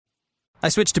I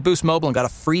switched to Boost Mobile and got a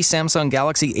free Samsung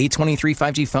Galaxy A23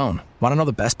 5G phone. Want to know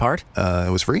the best part?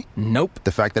 It was free? Nope.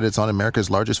 The fact that it's on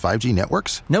America's largest 5G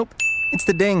networks? Nope. It's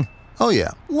the ding. Oh yeah,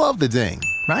 love the ding.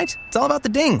 Right? It's all about the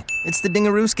ding. It's the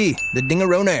dingarooski, the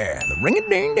dingarooner, the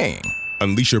ring-a-ding-ding.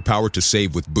 Unleash your power to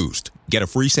save with Boost. Get a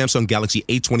free Samsung Galaxy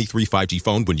A23 5G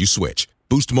phone when you switch.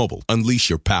 Boost Mobile. Unleash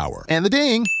your power. And the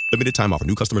ding. Limited time offer.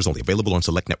 New customers only. Available on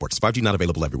select networks. 5G not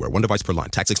available everywhere. One device per line.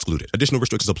 Tax excluded. Additional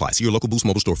restrictions apply. See your local Boost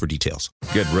Mobile store for details.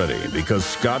 Get ready, because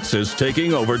Scott's is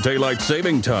taking over daylight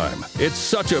saving time. It's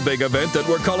such a big event that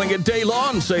we're calling it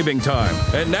day-long saving time.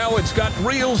 And now it's got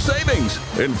real savings.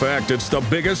 In fact, it's the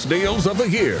biggest deals of the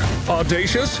year.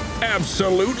 Audacious?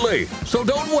 Absolutely. So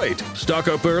don't wait. Stock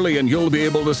up early and you'll be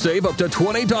able to save up to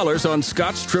 $20 on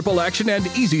Scott's Triple Action and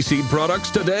Easy Seed products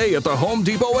today at the Home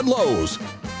Depot and Lowe's.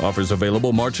 Offers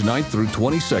available March 9th through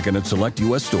 22nd at select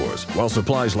U.S. stores while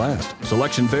supplies last.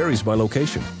 Selection varies by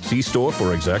location. See store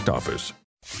for exact offers.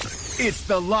 It's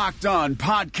the Locked On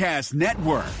Podcast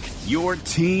Network, your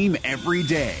team every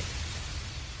day.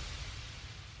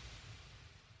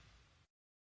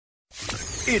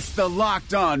 It's the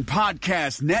Locked On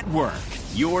Podcast Network,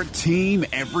 your team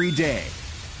every day.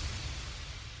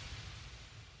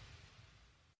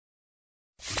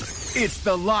 It's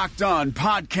the Locked On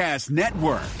Podcast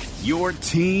Network, your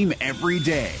team every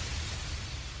day.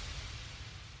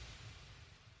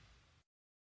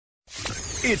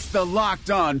 It's the Locked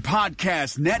On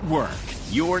Podcast Network,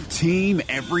 your team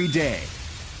every day.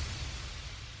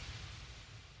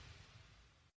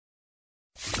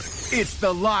 It's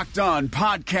the Locked On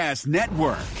Podcast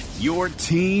Network, your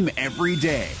team every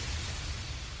day.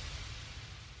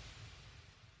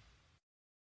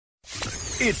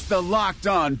 It's the Locked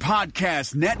On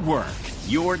Podcast Network,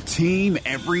 your team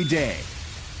every day.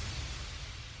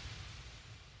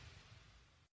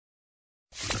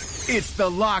 It's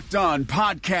the Locked On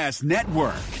Podcast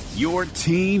Network, your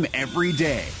team every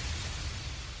day.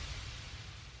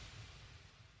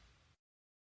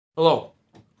 Hello,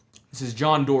 this is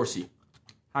John Dorsey.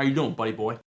 How you doing, buddy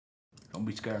boy? Don't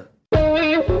be scared.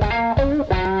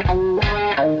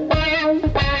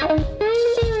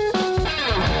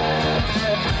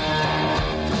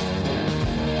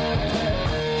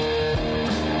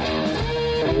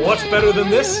 What's better than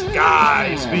this?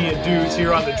 Guys being dudes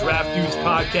here on the Draft Dudes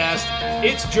podcast.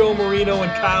 It's Joe Marino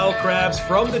and Kyle Krabs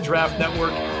from the Draft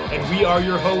Network, and we are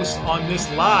your hosts on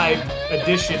this live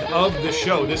edition of the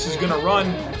show. This is going to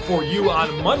run for you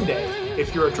on Monday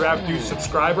if you're a Draft Dudes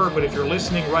subscriber, but if you're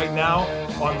listening right now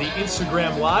on the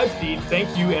Instagram live feed,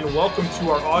 thank you and welcome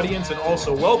to our audience, and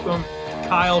also welcome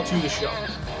Kyle to the show.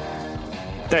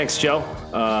 Thanks, Joe.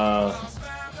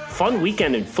 Fun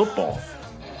weekend in football.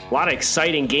 A lot of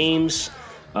exciting games,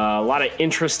 a lot of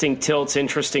interesting tilts,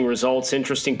 interesting results,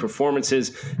 interesting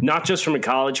performances, not just from a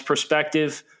college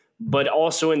perspective, but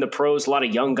also in the pros. A lot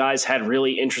of young guys had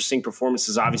really interesting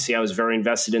performances. Obviously, I was very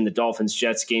invested in the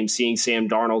Dolphins-Jets game, seeing Sam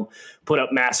Darnold put up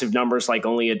massive numbers like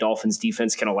only a Dolphins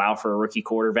defense can allow for a rookie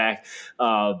quarterback.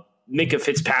 Minkah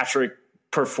Fitzpatrick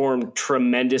performed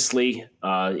tremendously.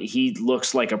 He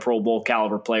looks like a Pro Bowl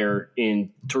caliber player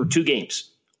in two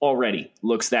games already.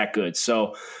 Looks that good.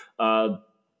 So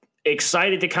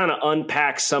excited to kind of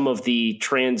unpack some of the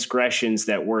transgressions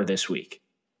that were this week.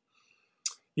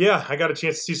 Yeah, I got a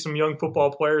chance to see some young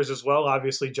football players as well.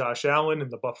 Obviously, Josh Allen and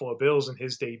the Buffalo Bills in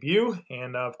his debut,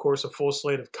 and of course, a full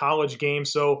slate of college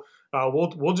games. So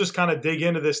we'll just kind of dig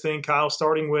into this thing, Kyle,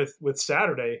 starting with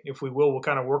Saturday, if we will. We'll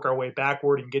kind of work our way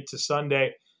backward and get to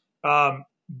Sunday.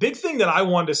 Big thing that I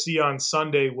wanted to see on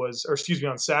Saturday was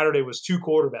two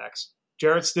quarterbacks.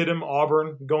 Jarrett Stidham,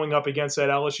 Auburn, going up against that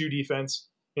LSU defense,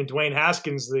 and Dwayne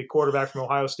Haskins, the quarterback from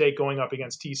Ohio State, going up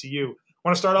against TCU. I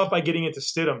want to start off by getting into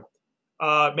Stidham.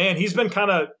 Man, he's been kind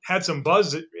of had some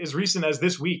buzz as recent as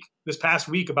this past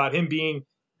week, about him being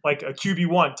like a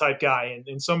QB1 type guy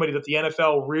and somebody that the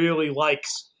NFL really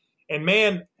likes. And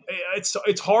man,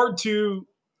 it's hard to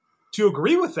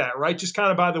agree with that, right? Just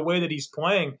kind of by the way that he's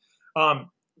playing.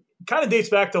 Kind of dates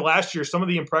back to last year, some of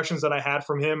the impressions that I had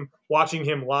from him, watching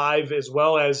him live as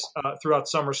well as throughout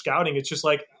summer scouting. It's just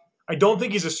like, I don't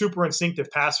think he's a super instinctive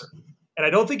passer. And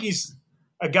I don't think he's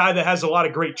a guy that has a lot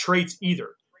of great traits either.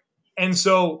 And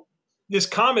so this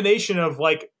combination of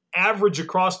like average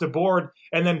across the board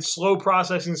and then slow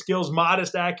processing skills,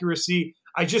 modest accuracy,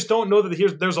 I just don't know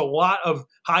that there's a lot of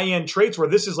high-end traits where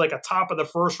this is like a top of the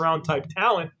first round type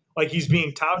talent like he's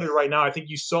being touted right now. I think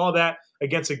you saw that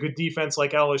against a good defense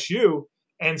like LSU.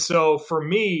 And so for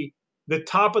me, the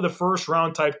top of the first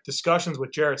round type discussions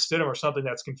with Jarrett Stidham are something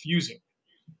that's confusing.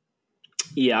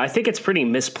 Yeah, I think it's pretty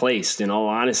misplaced, in all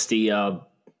honesty.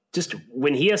 just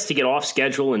when he has to get off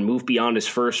schedule and move beyond his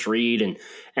first read and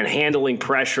handling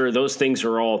pressure, those things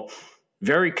are all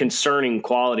very concerning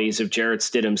qualities of Jarrett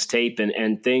Stidham's tape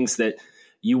and things that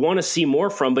you want to see more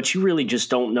from, but you really just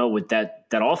don't know with that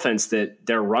offense that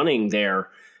they're running there,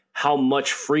 how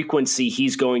much frequency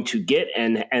he's going to get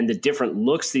and the different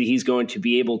looks that he's going to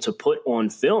be able to put on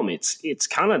film. It's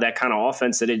kind of that kind of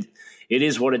offense that it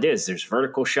is what it is. There's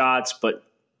vertical shots, but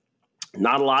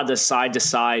not a lot of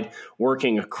side-to-side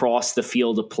working across the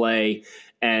field of play.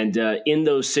 And in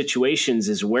those situations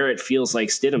is where it feels like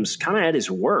Stidham's kind of at his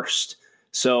worst.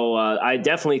 So I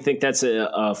definitely think that's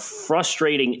a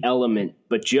frustrating element.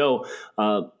 But, Joe,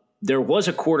 there was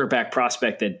a quarterback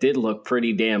prospect that did look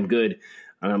pretty damn good.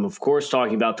 And I'm, of course,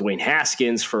 talking about Dwayne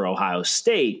Haskins for Ohio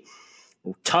State.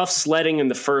 Tough sledding in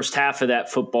the first half of that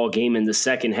football game. In the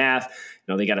second half,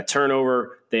 they got a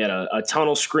turnover. They had a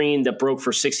tunnel screen that broke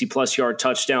for 60-plus yard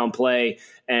touchdown play,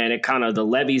 and it kind of the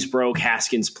levees broke.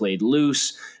 Haskins played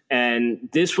loose, and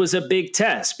this was a big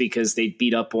test because they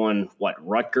beat up on,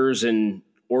 Rutgers and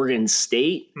Oregon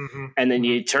State, and then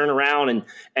you turn around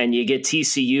and you get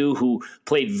TCU, who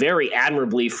played very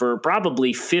admirably for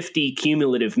probably 50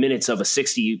 cumulative minutes of a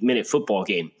 60-minute football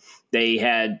game. They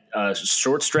had a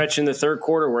short stretch in the third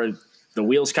quarter where the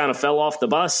wheels kind of fell off the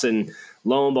bus, and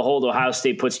lo and behold, Ohio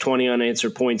State puts 20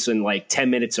 unanswered points in 10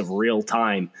 minutes of real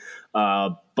time.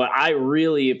 But I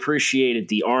really appreciated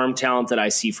the arm talent that I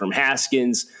see from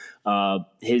Haskins.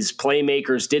 His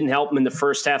playmakers didn't help him in the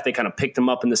first half. They kind of picked him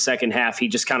up in the second half. He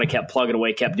just kind of kept plugging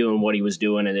away, kept doing what he was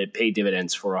doing, and it paid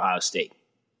dividends for Ohio State.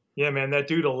 Yeah, man, that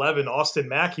dude 11, Austin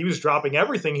Mack, he was dropping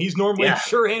everything. He's normally a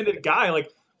sure-handed guy.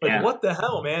 What the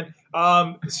hell, man?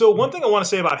 So one thing I want to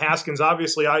say about Haskins,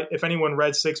 obviously, if anyone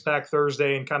read Six Pack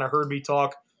Thursday and kind of heard me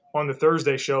talk on the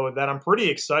Thursday show, that I'm pretty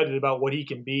excited about what he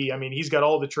can be. I mean, he's got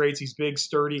all the traits. He's big,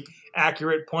 sturdy,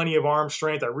 accurate, plenty of arm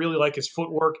strength. I really like his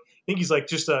footwork. I think he's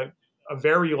just a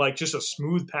very just a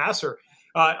smooth passer.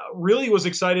 Really was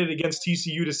excited against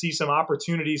TCU to see some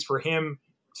opportunities for him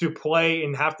to play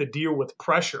and have to deal with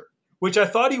pressure, which I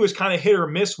thought he was kind of hit or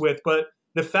miss with, but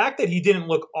the fact that he didn't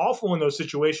look awful in those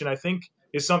situations, I think,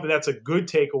 is something that's a good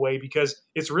takeaway because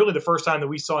it's really the first time that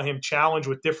we saw him challenge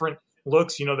with different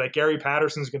looks, that Gary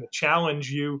Patterson's going to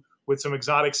challenge you with some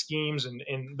exotic schemes and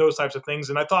those types of things.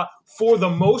 And I thought for the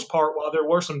most part, while there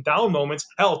were some down moments,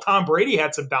 hell, Tom Brady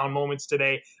had some down moments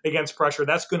today against pressure.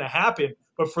 That's going to happen.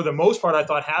 But for the most part, I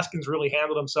thought Haskins really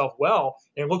handled himself well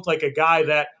and looked like a guy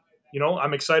that,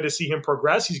 I'm excited to see him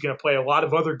progress. He's going to play a lot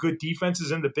of other good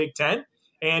defenses in the Big Ten.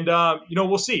 And,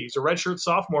 we'll see. He's a redshirt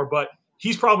sophomore, but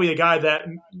he's probably a guy that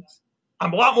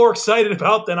I'm a lot more excited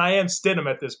about than I am Stidham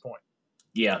at this point.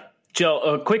 Yeah. Joe,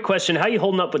 a quick question. How you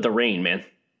holding up with the rain, man?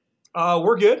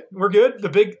 We're good. We're good. The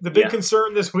big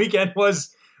concern this weekend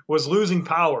was losing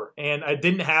power, and it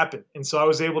didn't happen. And so I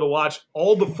was able to watch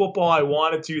all the football I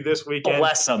wanted to this weekend.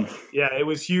 Bless them. Yeah, it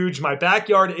was huge. My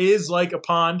backyard is like a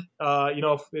pond. I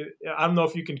don't know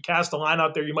if you can cast a line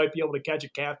out there. You might be able to catch a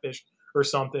catfish or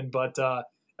something, but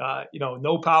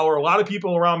no power. A lot of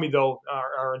people around me though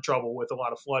are in trouble with a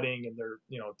lot of flooding and they're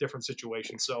different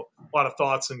situations. So a lot of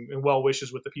thoughts and well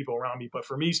wishes with the people around me. But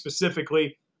for me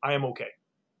specifically, I am okay.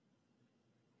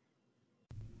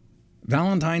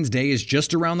 Valentine's Day is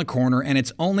just around the corner, and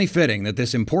it's only fitting that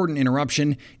this important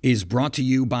interruption is brought to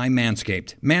you by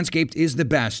Manscaped. Manscaped is the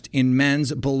best in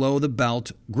men's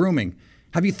below-the-belt grooming.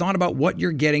 Have you thought about what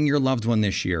you're getting your loved one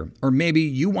this year? Or maybe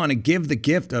you want to give the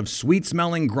gift of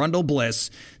sweet-smelling Grundle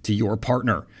Bliss to your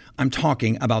partner. I'm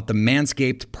talking about the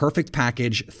Manscaped Perfect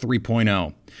Package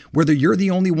 3.0. Whether you're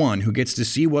the only one who gets to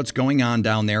see what's going on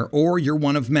down there or you're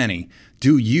one of many,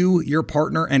 do you, your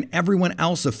partner, and everyone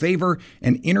else a favor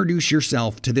and introduce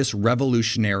yourself to this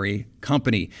revolutionary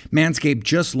company. Manscaped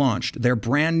just launched their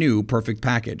brand new Perfect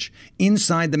Package.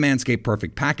 Inside the Manscaped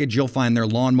Perfect Package, you'll find their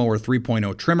Lawnmower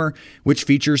 3.0 trimmer, which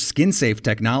features skin-safe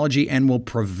technology and will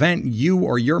prevent you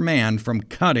or your man from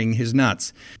cutting his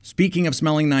nuts. Speaking of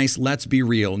smelling nice, let's be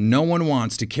real. No one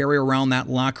wants to carry around that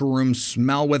locker room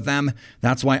smell with them.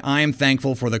 That's why I am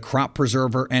thankful for the Crop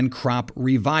Preserver and Crop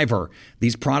Reviver.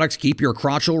 These products keep your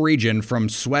crotchal region from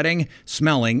sweating,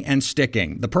 smelling, and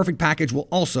sticking. The Perfect Package will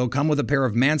also come with a pair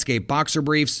of Manscaped boxer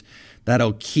briefs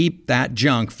that'll keep that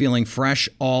junk feeling fresh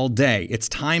all day. It's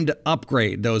time to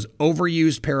upgrade those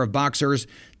overused pair of boxers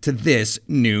to this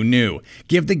new.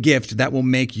 Give the gift that will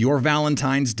make your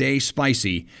Valentine's Day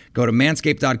spicy. Go to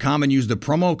manscaped.com and use the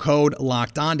promo code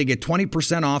LOCKEDON to get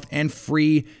 20% off and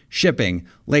free shipping.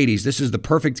 Ladies, this is the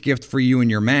perfect gift for you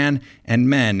and your man. And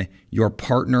men, your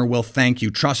partner will thank you.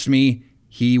 Trust me,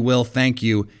 he will thank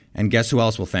you. And guess who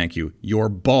else will thank you? Your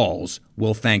balls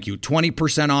will thank you.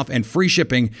 20% off and free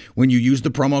shipping when you use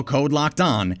the promo code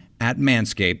LOCKEDON at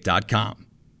manscaped.com.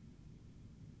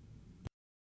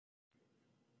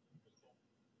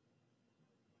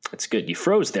 That's good. You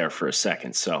froze there for a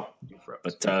second,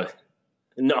 but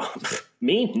no,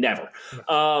 me never.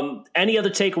 Any other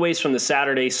takeaways from the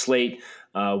Saturday slate?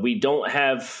 We don't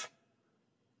have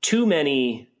too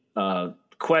many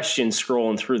questions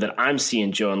scrolling through that I'm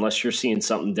seeing, Joe, unless you're seeing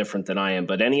something different than I am.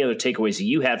 But any other takeaways that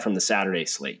you had from the Saturday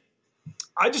slate?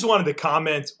 I just wanted to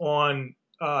comment on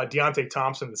Deontay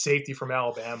Thompson, the safety from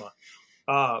Alabama.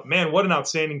 Man, what an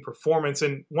outstanding performance.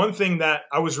 And one thing that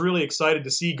I was really excited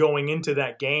to see going into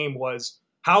that game was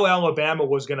how Alabama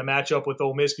was going to match up with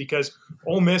Ole Miss, because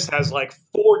Ole Miss has like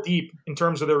 4 deep in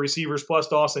terms of their receivers, plus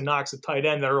Dawson Knox at tight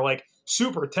end, that are like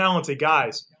super talented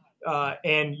guys.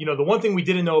 And, you know, the one thing we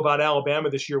didn't know about Alabama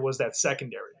this year was that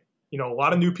secondary. You know, a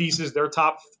lot of new pieces. Their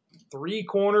top 3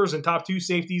 corners and top 2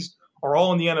 safeties are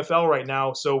all in the NFL right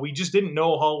now. So we just didn't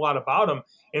know a whole lot about them.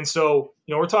 And so,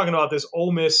 you know, we're talking about this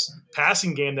Ole Miss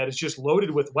passing game that is just loaded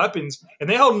with weapons, and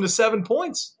they held them to 7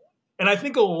 points. And I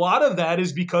think a lot of that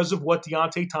is because of what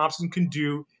Deontay Thompson can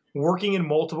do working in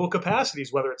multiple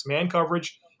capacities, whether it's man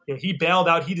coverage. You know, he bailed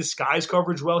out, he disguised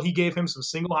coverage well. He gave him some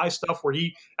single high stuff where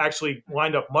he actually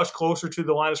lined up much closer to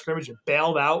the line of scrimmage and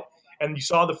bailed out. And you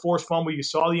saw the forced fumble, you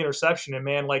saw the interception. And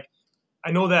man, like,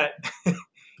 I know that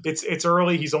it's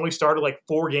early. He's only started like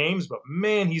 4 games, but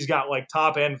man, he's got like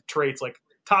top end traits, like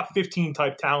top 15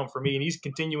 type talent for me. And he's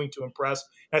continuing to impress.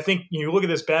 And I think you look at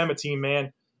this Bama team,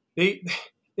 man, they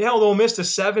held Ole Miss to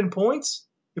 7 points.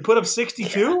 They put up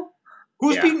 62. Yeah.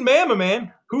 Who's beating Bama,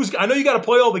 man? I know you got to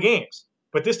play all the games,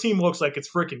 but this team looks like it's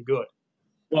freaking good.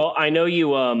 Well, I know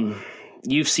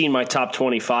you've seen my top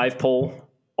 25 poll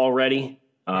already.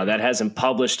 That hasn't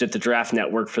published at the Draft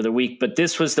Network for the week, but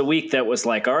this was the week that was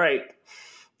like, all right,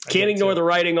 can't ignore the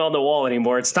writing on the wall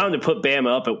anymore. It's time to put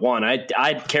Bama up at 1.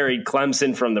 I carried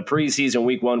Clemson from the preseason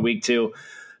week 1, week 2.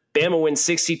 Bama wins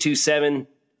 62-7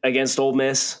 against Ole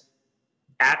Miss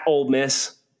at Ole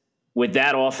Miss with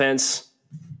that offense.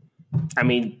 I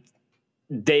mean,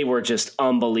 they were just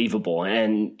unbelievable.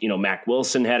 And, you know, Mac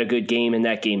Wilson had a good game in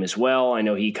that game as well. I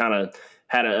know he kind of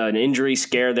had an injury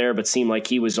scare there, but seemed like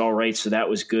he was all right. So that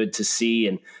was good to see.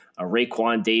 And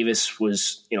Raekwon Davis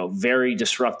was, you know, very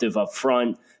disruptive up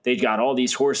front. They'd got all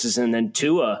these horses. And then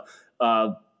Tua,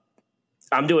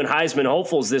 I'm doing Heisman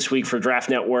hopefuls this week for Draft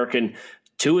Network, and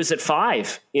Tua's at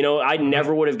 5. You know, I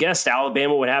never would have guessed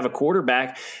Alabama would have a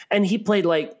quarterback. And he played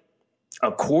like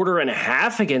a quarter and a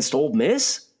half against Ole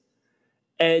Miss.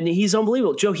 And he's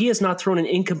unbelievable. Joe, he has not thrown an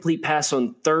incomplete pass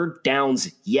on 3rd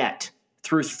downs yet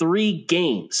through 3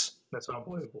 games. That's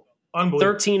unbelievable.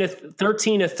 13 of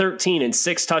 13 and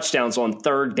 6 touchdowns on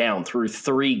 3rd down through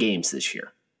 3 games this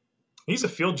year. He's a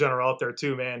field general out there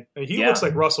too, man. I mean, he looks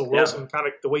like Russell Wilson, kind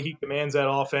of the way he commands that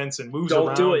offense and moves around.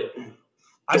 Don't do it.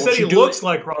 I said he looks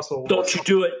like Russell Wilson. Don't you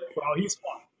do it. Well, he's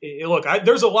fun. Look,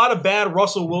 there's a lot of bad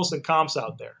Russell Wilson comps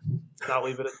out there. I'll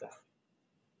leave it at that.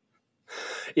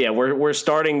 Yeah, we're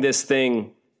starting this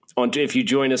thing on, if you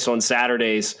join us on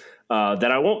Saturdays,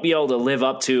 that I won't be able to live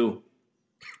up to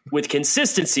with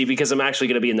consistency because I'm actually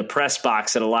going to be in the press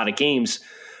box at a lot of games.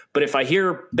 But if I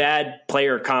hear bad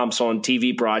player comps on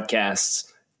TV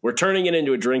broadcasts, we're turning it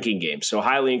into a drinking game. So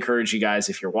highly encourage you guys,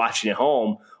 if you're watching at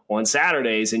home on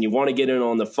Saturdays and you want to get in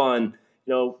on the fun,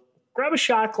 you know, grab a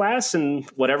shot glass and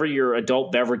whatever your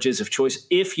adult beverages of choice.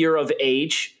 If you're of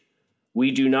age,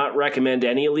 we do not recommend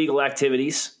any illegal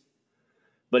activities.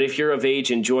 But if you're of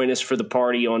age and join us for the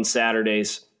party on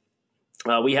Saturdays,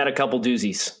 we had a couple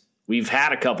doozies. We've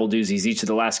had a couple doozies each of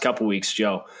the last couple weeks,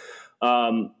 Joe.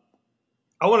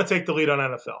 I want to take the lead on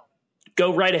NFL.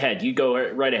 Go right ahead. You go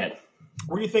right ahead.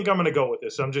 Where do you think I'm going to go with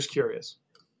this? I'm just curious.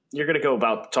 You're going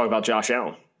to talk about Josh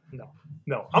Allen.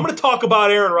 No. I'm going to talk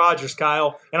about Aaron Rodgers,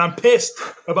 Kyle, and I'm pissed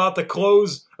about the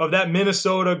close of that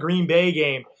Minnesota-Green Bay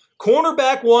game.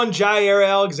 Cornerback 1, Jair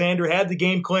Alexander, had the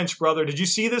game clinched, brother. Did you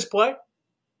see this play?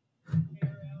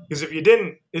 Because if you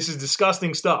didn't, this is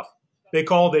disgusting stuff. They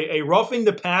called a roughing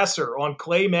the passer on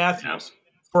Clay Matthews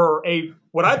for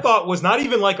what I thought was not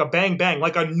even like a bang-bang,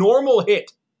 like a normal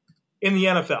hit in the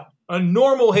NFL. A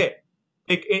normal hit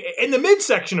in the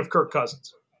midsection of Kirk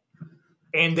Cousins.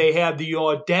 And they had the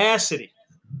audacity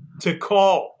to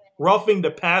call roughing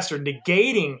the passer,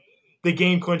 negating the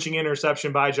game-clinching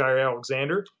interception by Jair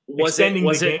Alexander, extending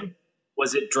the game.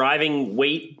 Was it driving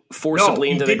weight forcibly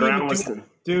into the ground?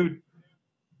 Dude.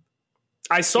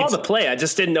 I saw the play. I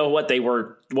just didn't know what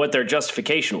their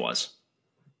justification was.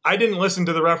 I didn't listen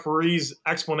to the referee's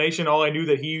explanation. All I knew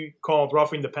that he called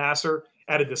roughing the passer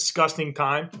at a disgusting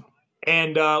time.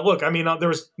 And look, I mean, there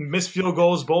was missed field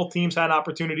goals. Both teams had an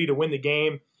opportunity to win the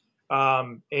game.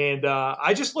 I'm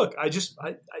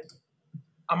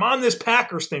on this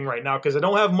Packers thing right now because I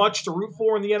don't have much to root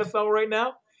for in the NFL right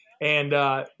now.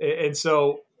 And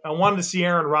so I wanted to see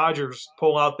Aaron Rodgers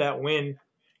pull out that win.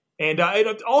 And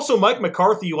also Mike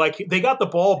McCarthy, like they got the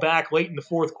ball back late in the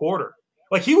fourth quarter.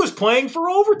 Like he was playing for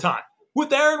overtime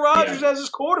with Aaron Rodgers as his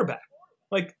quarterback.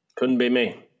 Like couldn't be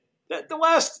me. The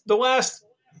last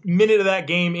minute of that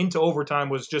game into overtime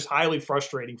was just highly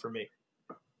frustrating for me.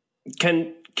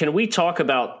 Can we talk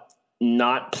about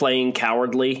not playing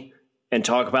cowardly and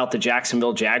talk about the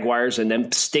Jacksonville Jaguars and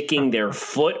them sticking their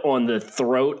foot on the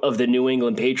throat of the New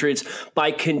England Patriots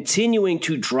by continuing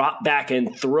to drop back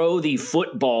and throw the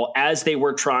football as they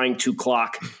were trying to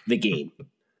clock the game?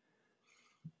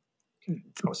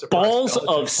 Balls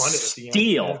of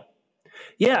steel.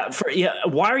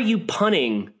 Why are you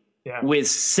punting with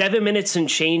 7 minutes and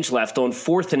change left on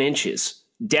 4th and inches,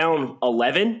 down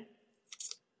 11?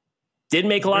 Didn't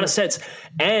make a lot of sense.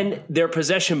 And their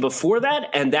possession before that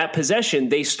and that possession,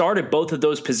 they started both of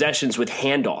those possessions with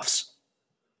handoffs.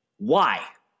 Why?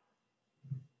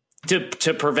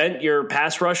 To prevent your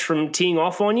pass rush from teeing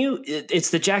off on you? It's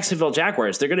the Jacksonville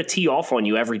Jaguars. They're going to tee off on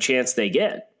you every chance they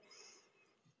get.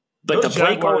 But the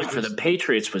play calling for the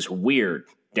Patriots was weird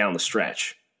down the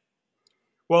stretch.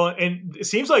 Well, and it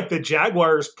seems like the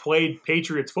Jaguars played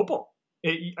Patriots football.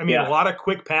 A lot of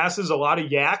quick passes, a lot of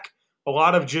yak, a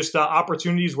lot of just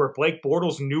opportunities where Blake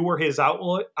Bortles knew where his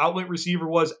outlet receiver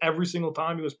was every single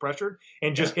time he was pressured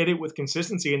and just hit it with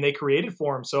consistency, and they created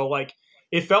for him. So, like,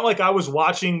 it felt like I was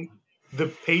watching the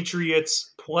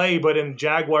Patriots play, but in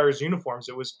Jaguars uniforms.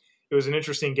 It was an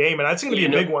interesting game, and that's going to be a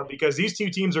big one because these two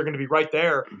teams are going to be right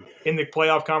there in the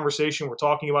playoff conversation. We're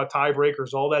talking about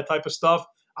tiebreakers, all that type of stuff.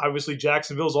 Obviously,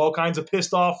 Jacksonville's all kinds of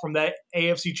pissed off from that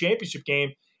AFC Championship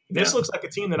game. This looks like a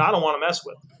team that I don't want to mess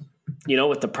with. You know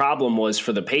what the problem was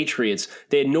for the Patriots?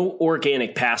 They had no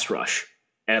organic pass rush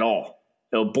at all.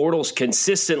 Bortles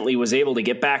consistently was able to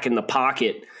get back in the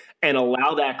pocket and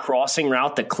allow that crossing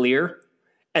route to clear.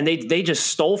 And they just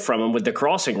stole from him with the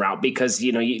crossing route because,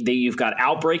 you've got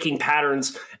outbreaking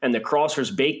patterns and the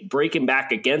crossers breaking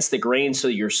back against the grain. So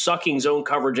you're sucking zone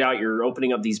coverage out. You're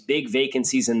opening up these big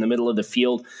vacancies in the middle of the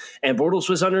field. And Bortles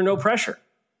was under no pressure.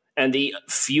 And the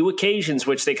few occasions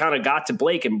which they kind of got to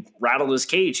Blake and rattled his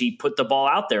cage, he put the ball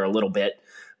out there a little bit.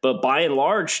 But by and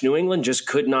large, New England just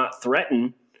could not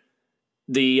threaten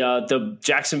the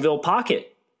Jacksonville pocket.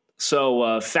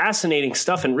 So fascinating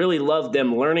stuff, and really loved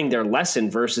them learning their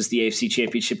lesson versus the AFC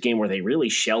Championship game where they really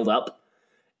shelled up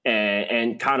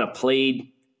and kind of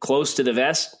played close to the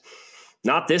vest.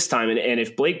 Not this time. And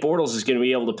if Blake Bortles is going to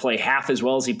be able to play half as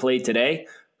well as he played today,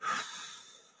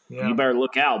 you better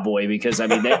look out, boy, because,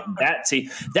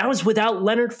 that was without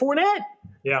Leonard Fournette.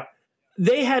 Yeah.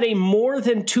 They had a more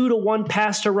than 2-to-1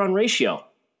 pass-to-run ratio.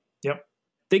 Yep.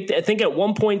 I think at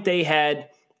one point they had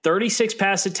 36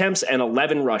 pass attempts and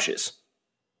 11 rushes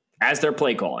as their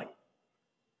play calling.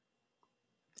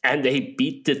 And they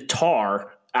beat the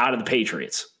tar out of the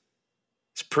Patriots.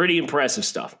 It's pretty impressive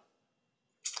stuff.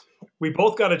 We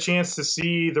both got a chance to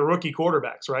see the rookie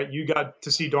quarterbacks, right? You got to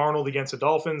see Darnold against the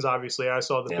Dolphins. Obviously, I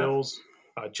saw the Bills,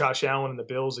 Josh Allen and the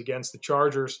Bills against the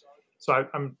Chargers. So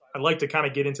I'd like to kind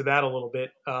of get into that a little bit.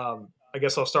 I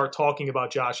guess I'll start talking about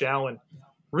Josh Allen.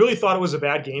 Really thought it was a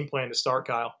bad game plan to start,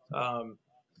 Kyle.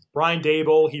 Brian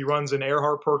Daboll, he runs an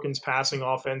Earhart-Perkins passing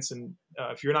offense, and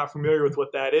if you're not familiar with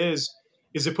what that is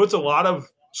it puts a lot of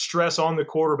stress on the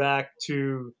quarterback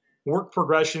to work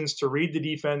progressions, to read the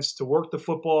defense, to work the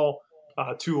football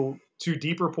to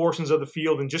deeper portions of the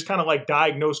field, and just kind of like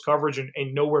diagnose coverage and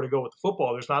know where to go with the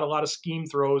football. There's not a lot of scheme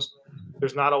throws.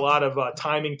 There's not a lot of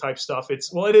timing type stuff.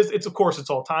 It's of course it's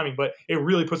all timing, but it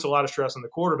really puts a lot of stress on the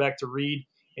quarterback to read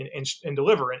and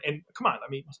deliver. And come on, I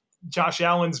mean, Josh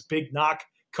Allen's big knock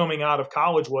coming out of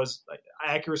college was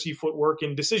accuracy, footwork,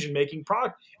 and decision-making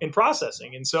and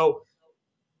processing. And so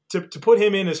to put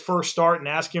him in his first start and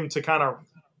ask him to kind of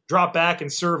drop back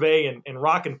and survey and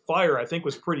rock and fire, I think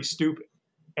was pretty stupid.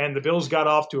 And the Bills got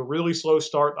off to a really slow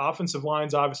start. The offensive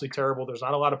line's obviously terrible. There's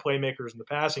not a lot of playmakers in the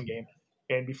passing game.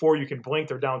 And before you can blink,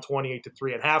 they're down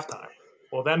 28-3 at halftime.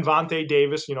 Well, then Vontae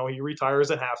Davis, he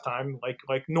retires at halftime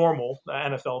like normal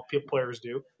NFL players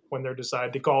do when they're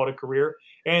decided to call it a career.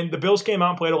 And the Bills came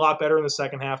out and played a lot better in the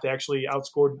second half. They actually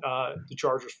outscored the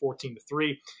Chargers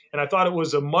 14-3. And I thought it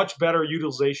was a much better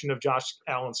utilization of Josh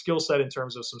Allen's skill set in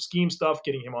terms of some scheme stuff,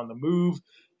 getting him on the move,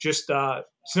 just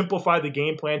simplify the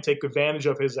game plan, take advantage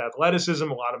of his athleticism,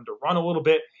 allowed him to run a little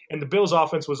bit. And the Bills'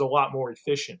 offense was a lot more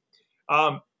efficient.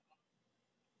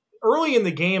 early in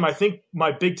the game, I think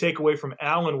my big takeaway from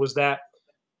Allen was that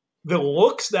the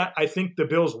looks that I think the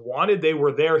Bills wanted, they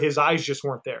were there. His eyes just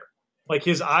weren't there. Like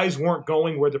his eyes weren't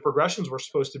going where the progressions were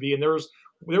supposed to be. And there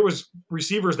was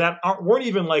receivers that weren't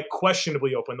even like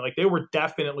questionably open. Like they were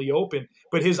definitely open,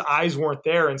 but his eyes weren't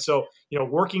there. And so,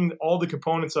 working all the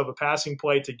components of a passing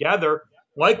play together,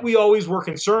 like we always were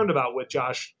concerned about with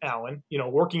Josh Allen,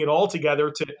 working it all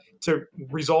together to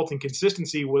result in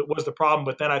consistency was the problem.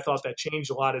 But then I thought that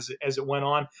changed a lot as it went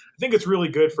on. I think it's really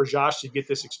good for Josh to get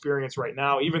this experience right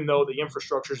now, even though the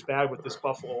infrastructure is bad with this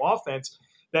Buffalo offense,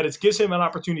 that it gives him an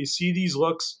opportunity to see these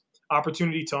looks,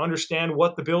 opportunity to understand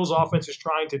what the Bills offense is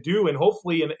trying to do, and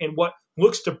hopefully in what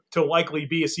looks to likely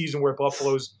be a season where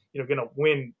Buffalo's going to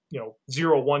win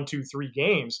 0, 1, 2, 3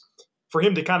 games, for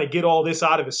him to kind of get all this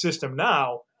out of his system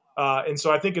now. And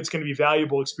so I think it's going to be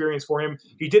valuable experience for him.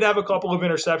 He did have a couple of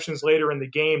interceptions later in the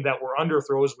game that were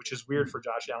underthrows, which is weird for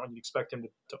Josh Allen. You'd expect him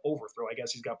to overthrow. I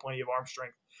guess he's got plenty of arm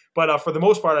strength. But for the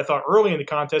most part, I thought early in the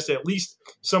contest, at least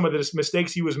some of the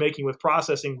mistakes he was making with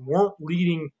processing weren't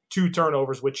leading to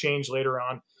turnovers, which changed later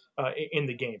on in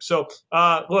the game. So,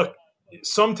 look,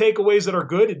 some takeaways that are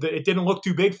good. It didn't look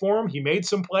too big for him. He made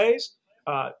some plays.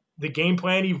 The game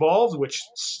plan evolved, which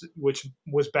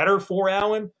was better for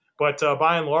Allen. But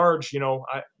by and large,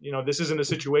 this isn't a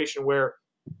situation where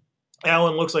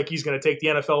Allen looks like he's going to take the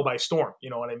NFL by storm. You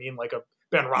know what I mean? Like a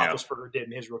Ben Roethlisberger did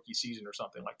in his rookie season or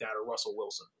something like that, or Russell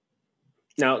Wilson.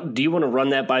 Now, do you want to run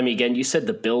that by me again? You said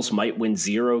the Bills might win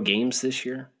 0 games this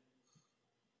year.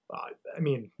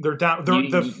 They're down.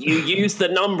 You use the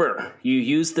number. You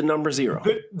use the number 0.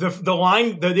 The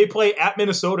line, they play at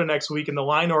Minnesota next week, and the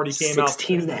line already came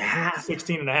 16 out.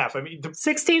 16.5. 16.5.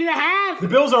 16.5.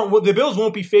 The Bills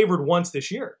won't be favored once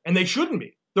this year, and they shouldn't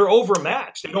be. They're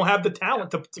overmatched. They don't have the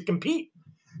talent to compete.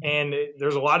 And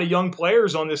there's a lot of young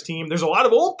players on this team. There's a lot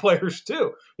of old players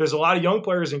too. There's a lot of young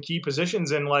players in key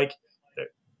positions, and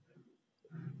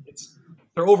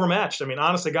they're overmatched.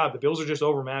 Honest to God, the Bills are just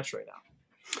overmatched right now.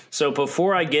 So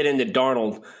before I get into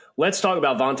Darnold, let's talk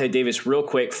about Vontae Davis real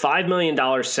quick. $5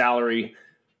 million salary,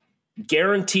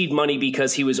 guaranteed money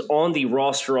because he was on the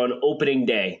roster on opening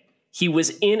day. He was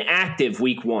inactive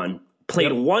week 1,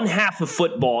 played one half of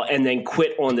football, and then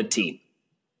quit on the team.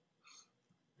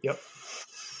 Yep.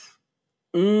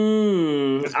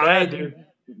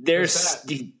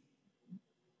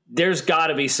 There's got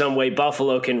to be some way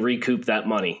Buffalo can recoup that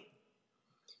money.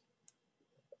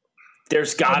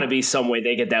 There's got to be some way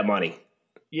they get that money.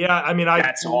 Yeah,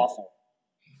 that's awful.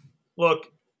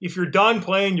 Look, if you're done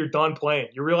playing, you're done playing.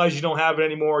 You realize you don't have it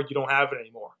anymore, you don't have it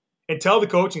anymore. And tell the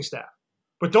coaching staff.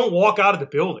 But don't walk out of the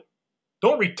building.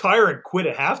 Don't retire and quit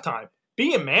at halftime.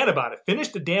 Be a man about it. Finish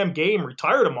the damn game.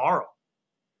 Retire tomorrow.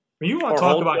 You want to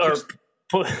talk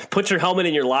about put your helmet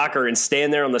in your locker and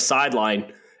stand there on the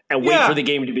sideline and wait for the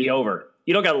game to be over.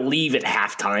 You don't got to leave at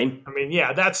halftime.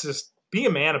 That's just be a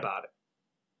man about it.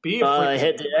 I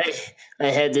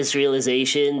had this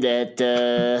realization that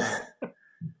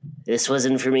this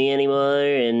wasn't for me anymore,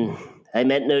 and I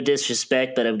meant no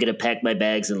disrespect, but I'm going to pack my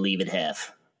bags and leave at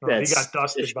half. He got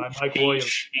dusted by Mike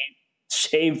Williams.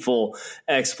 Shameful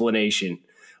explanation.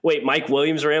 Wait, Mike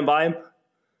Williams ran by him?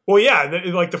 Well, yeah,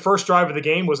 the first drive of the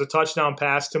game was a touchdown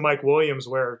pass to Mike Williams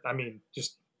where,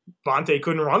 just Vontae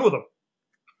couldn't run with him.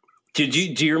 Do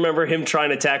you remember him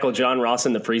trying to tackle John Ross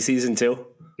in the preseason too?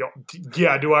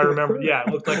 Yeah, do I remember? Yeah, it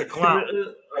looked like a clown.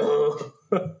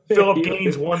 Philip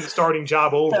Gaines won the starting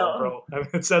job over, bro.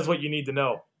 It says what you need to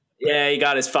know. Yeah, he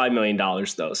got his $5 million,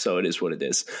 though, so it is what it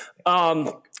is.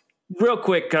 Real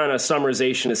quick kind of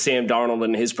summarization of Sam Darnold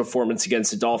and his performance against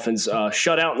the Dolphins.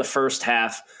 Shut out in the first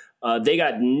half. They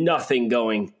got nothing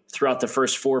going throughout the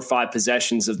first 4 or 5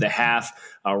 possessions of the half.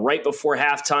 Right before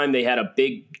halftime, they had a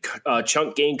big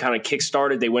chunk game kind of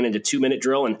kick-started. They went into 2-minute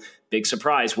drill, and big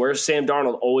surprise, where's Sam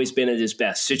Darnold always been at his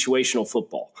best? Situational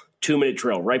football, 2-minute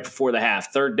drill right before the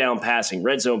half, third down passing,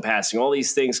 red zone passing, all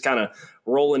these things kind of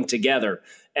rolling together.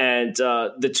 And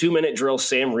the 2-minute drill,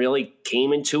 Sam really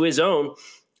came into his own,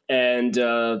 and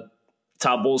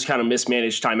Todd Bowles kind of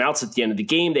mismanaged timeouts at the end of the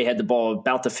game. They had the ball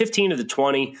about the 15 of the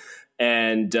 20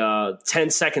 and 10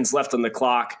 seconds left on the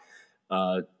clock.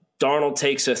 Darnold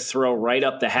takes a throw right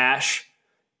up the hash,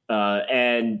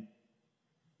 and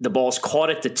the ball's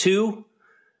caught at the 2.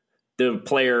 The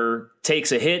player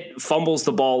takes a hit, fumbles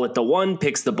the ball at the 1,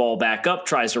 picks the ball back up,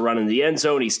 tries to run in the end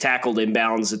zone. He's tackled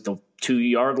inbounds at the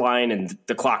 2-yard line, and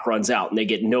the clock runs out, and they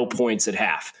get no points at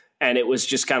half. And it was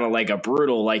just kind of like a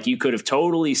brutal, like you could have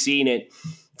totally seen it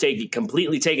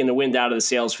completely taking the wind out of the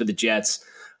sails for the Jets.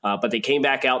 But they came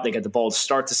back out. They got the ball to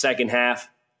start the second half.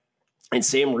 And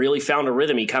Sam really found a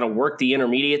rhythm. He kind of worked the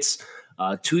intermediates.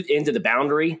 into the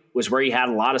boundary was where he had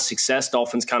a lot of success.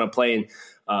 Dolphins kind of playing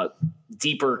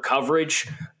deeper coverage,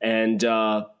 and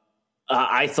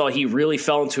I thought he really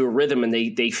fell into a rhythm, and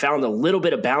they found a little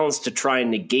bit of balance to try and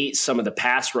negate some of the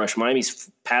pass rush. Miami's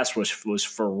pass rush was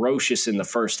ferocious in the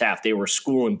first half. They were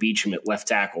schooling Beachum at left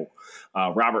tackle.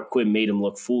 Robert Quinn made him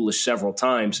look foolish several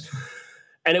times,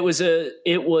 and it was a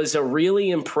really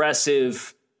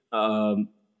impressive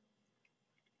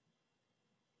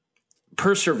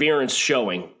perseverance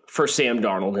showing for Sam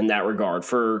Darnold in that regard,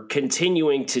 for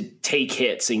continuing to take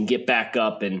hits and get back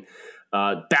up and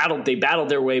They battled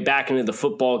their way back into the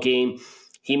football game.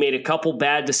 He made a couple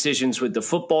bad decisions with the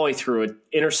football. He threw an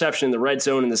interception in the red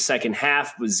zone in the second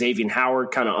half with Xavier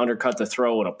Howard kind of undercut the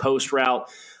throw on a post route.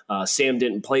 Sam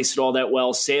didn't place it all that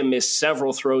well. Sam missed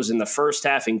several throws in the first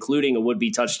half, including a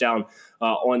would-be touchdown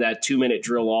on that 2-minute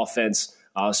drill offense.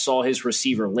 Saw his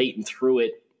receiver late and threw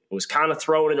it. Was kind of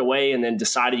throwing it away and then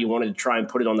decided he wanted to try and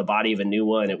put it on the body of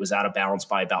Enunwa, and it was out of bounds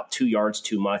by about 2 yards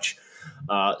too much.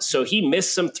 So he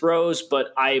missed some throws,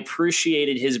 but I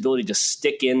appreciated his ability to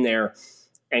stick in there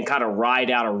and kind of ride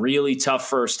out a really tough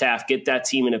first half, get that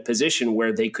team in a position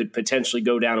where they could potentially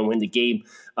go down and win the game.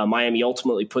 Miami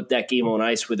ultimately put that game on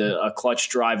ice with a clutch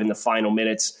drive in the final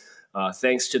minutes,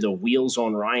 thanks to the wheels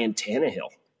on Ryan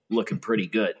Tannehill looking pretty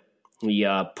good. He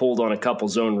pulled on a couple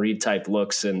zone read type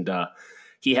looks, and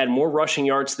he had more rushing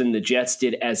yards than the Jets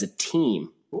did as a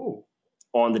team. Ooh.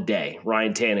 On the day.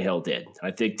 Ryan Tannehill did.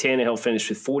 I think Tannehill finished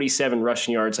with 47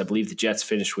 rushing yards. I believe the Jets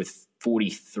finished with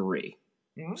 43.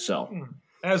 Mm-hmm. So,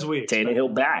 as we expect.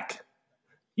 Tannehill back.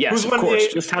 Yes, of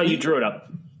course. Just how you drew it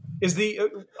up. Is the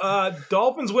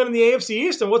Dolphins winning the AFC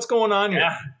East, and what's going on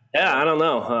here? Yeah, I don't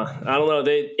know. I don't know.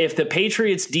 If the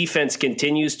Patriots defense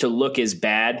continues to look as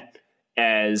bad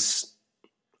as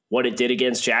what it did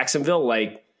against Jacksonville,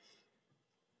 like,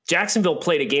 Jacksonville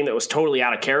played a game that was totally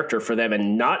out of character for them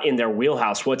and not in their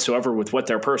wheelhouse whatsoever with what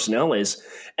their personnel is,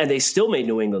 and they still made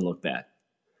New England look bad.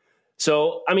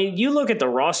 So, I mean, you look at the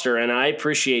roster, and I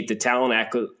appreciate the talent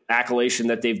accolation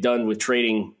that they've done with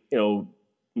trading,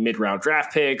 mid-round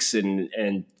draft picks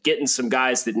and getting some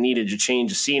guys that needed to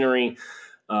change the scenery.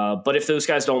 But if those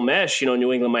guys don't mesh,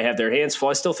 New England might have their hands full.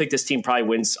 I still think this team probably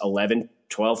wins 11,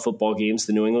 12 football games,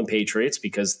 the New England Patriots,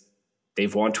 because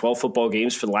they've won 12 football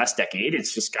games for the last decade.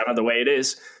 It's just kind of the way it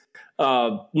is.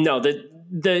 No,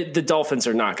 the Dolphins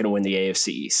are not going to win the AFC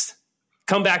East.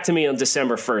 Come back to me on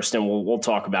December 1st, and we'll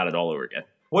talk about it all over again.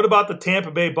 What about the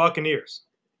Tampa Bay Buccaneers?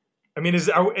 I mean, is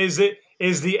the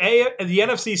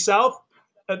NFC South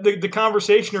the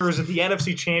conversation, or is it the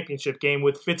NFC Championship game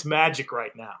with Fitzmagic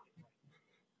right now?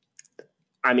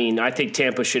 I mean, I think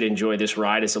Tampa should enjoy this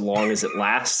ride as long as it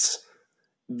lasts,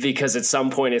 because at some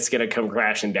point it's going to come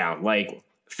crashing down. Like,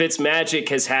 Fitzmagic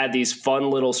has had these fun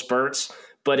little spurts,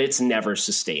 but it's never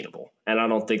sustainable. And I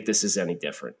don't think this is any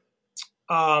different.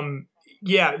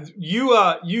 Yeah,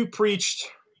 you preached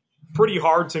pretty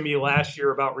hard to me last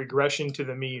year about regression to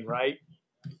the mean, right?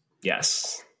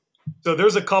 Yes. So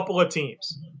there's a couple of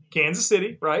teams. Kansas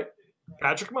City, right?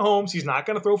 Patrick Mahomes, he's not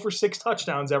going to throw for 6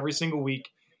 touchdowns every single week,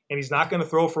 and he's not going to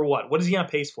throw for what? What is he on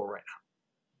pace for right now?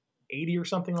 80 or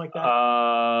something like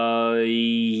that?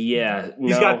 Yeah.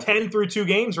 He's got 10 through 2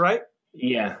 games, right?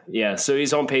 Yeah. So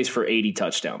he's on pace for 80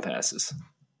 touchdown passes.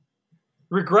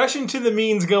 Regression to the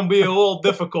mean is going to be a little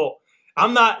difficult.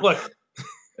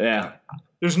 Yeah.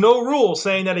 There's no rule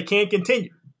saying that it can't continue.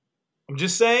 I'm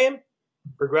just saying,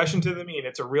 regression to the mean,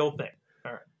 it's a real thing.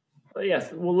 All right. Yeah.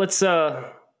 Well, let's go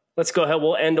ahead.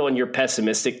 We'll end on your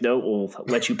pessimistic note. We'll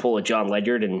let you pull a John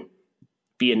Ledyard and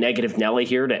be a negative Nelly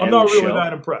here to end the show. I'm not really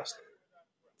that impressed.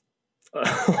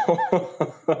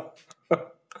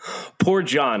 Poor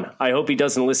John. I hope he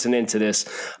doesn't listen into this.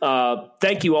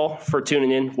 Thank you all for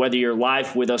tuning in, whether you're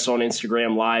live with us on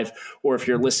Instagram Live or if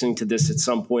you're listening to this at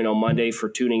some point on Monday, for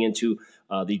tuning into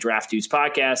the Draft Dudes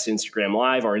podcast, Instagram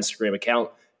Live, our Instagram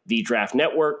account, The Draft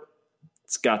Network.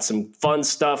 It's got some fun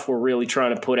stuff. We're really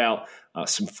trying to put out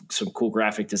some cool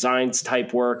graphic designs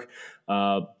type work.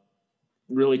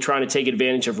 Really trying to take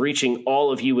advantage of reaching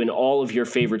all of you in all of your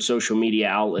favorite social media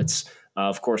outlets.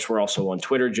 Of course, we're also on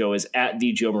Twitter. Joe is at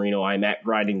 @TheJoeMarino. I'm at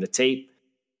Grinding the Tape.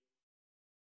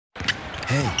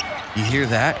 Hey, you hear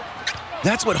that?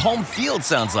 That's what home field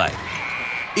sounds like.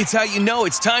 It's how you know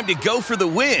it's time to go for the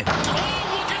win.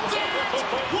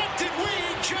 What did we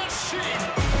just see?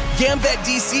 Gambit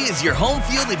DC is your home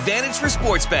field advantage for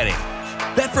sports betting.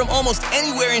 Bet from almost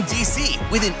anywhere in DC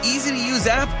with an easy-to-use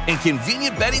app and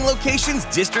convenient betting locations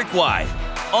district-wide.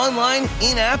 Online,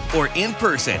 in-app, or in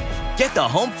person. Get the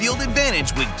home field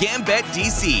advantage with Gambit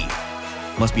DC.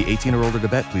 Must be 18 or older to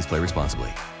bet. Please play responsibly.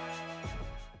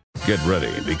 Get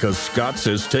ready because Scott's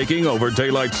is taking over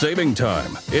daylight saving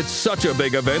time. It's such a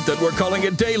big event that we're calling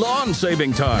it day-long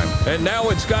saving time. And now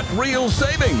it's got real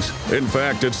savings. In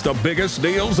fact, it's the biggest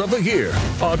deals of the year.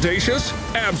 Audacious?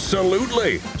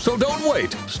 Absolutely. So don't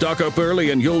wait. Stock up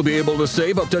early and you'll be able to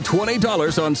save up to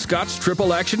 $20 on Scott's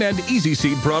Triple Action and Easy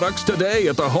Seed products today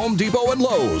at the Home Depot and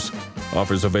Lowe's.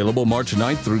 Offers available March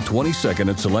 9th through 22nd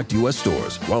at select U.S.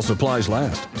 stores while supplies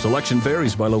last. Selection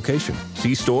varies by location.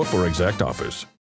 See store for exact offers.